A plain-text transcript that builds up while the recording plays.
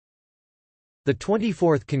The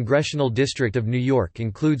 24th Congressional District of New York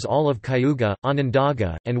includes all of Cayuga,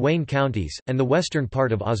 Onondaga, and Wayne counties, and the western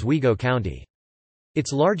part of Oswego County.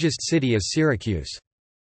 Its largest city is Syracuse.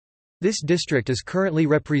 This district is currently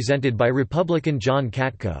represented by Republican John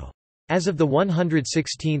Katko. As of the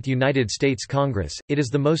 116th United States Congress, it is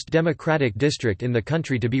the most Democratic district in the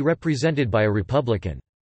country to be represented by a Republican.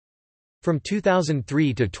 From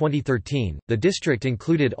 2003 to 2013, the district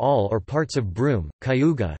included all or parts of Broome,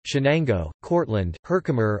 Cayuga, Shenango, Cortland,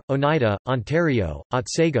 Herkimer, Oneida, Ontario,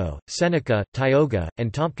 Otsego, Seneca, Tioga,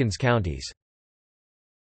 and Tompkins counties.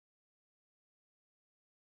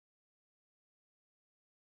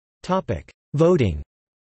 Voting.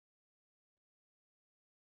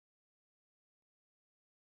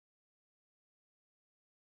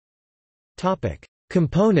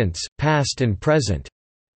 Components, past and present.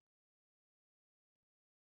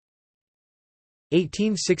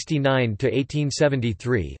 1869 to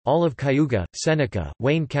 1873, all of Cayuga, Seneca,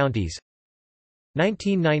 Wayne counties.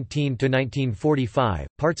 1919 to 1945,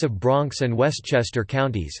 parts of Bronx and Westchester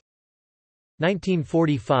counties.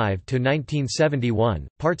 1945 to 1971,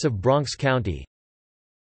 parts of Bronx County.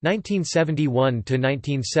 1971 to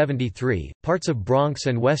 1973, parts of Bronx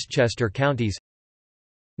and Westchester counties.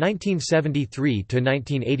 1973 to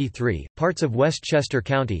 1983, parts of Westchester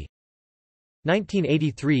County.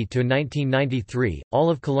 1983 to 1993,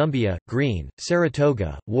 all of Columbia, Greene,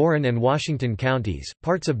 Saratoga, Warren and Washington counties,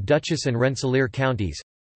 parts of Dutchess and Rensselaer counties.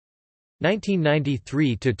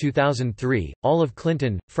 1993 to 2003, all of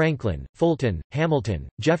Clinton, Franklin, Fulton, Hamilton,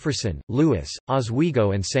 Jefferson, Lewis,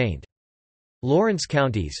 Oswego and St. Lawrence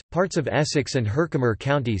counties, parts of Essex and Herkimer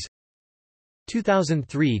counties.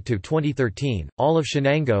 2003 to 2013, all of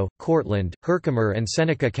Shenango, Cortland, Herkimer and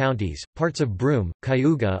Seneca counties, parts of Broome,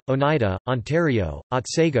 Cayuga, Oneida, Ontario,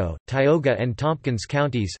 Otsego, Tioga and Tompkins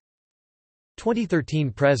counties.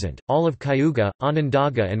 2013 present, all of Cayuga,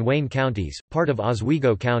 Onondaga and Wayne counties, part of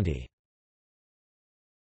Oswego County.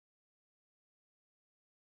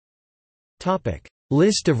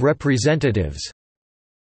 List of representatives.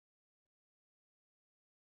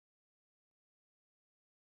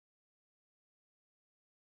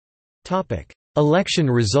 Election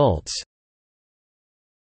results.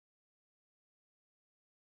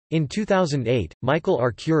 In 2008, Michael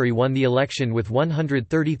Arcuri won the election with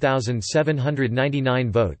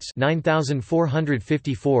 130,799 votes,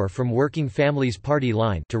 9,454 from Working Families Party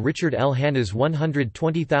line to Richard L. Hanna's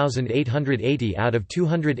 120,880 out of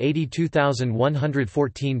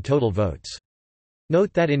 282,114 total votes.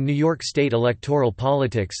 Note that in New York State electoral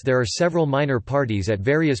politics there are several minor parties at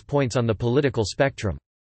various points on the political spectrum.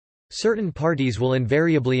 Certain parties will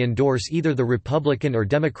invariably endorse either the Republican or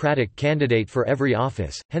Democratic candidate for every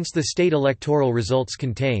office, hence the state electoral results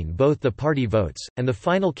contain both the party votes, and the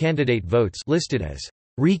final candidate votes listed as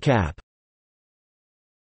recap.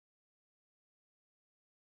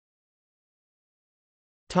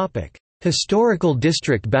 Historical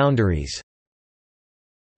district boundaries.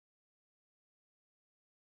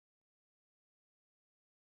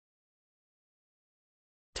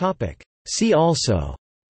 See also: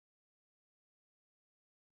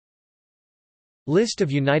 List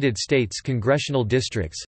of United States congressional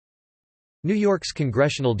districts, New York's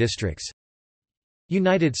congressional districts,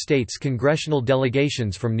 United States congressional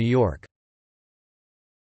delegations from New York.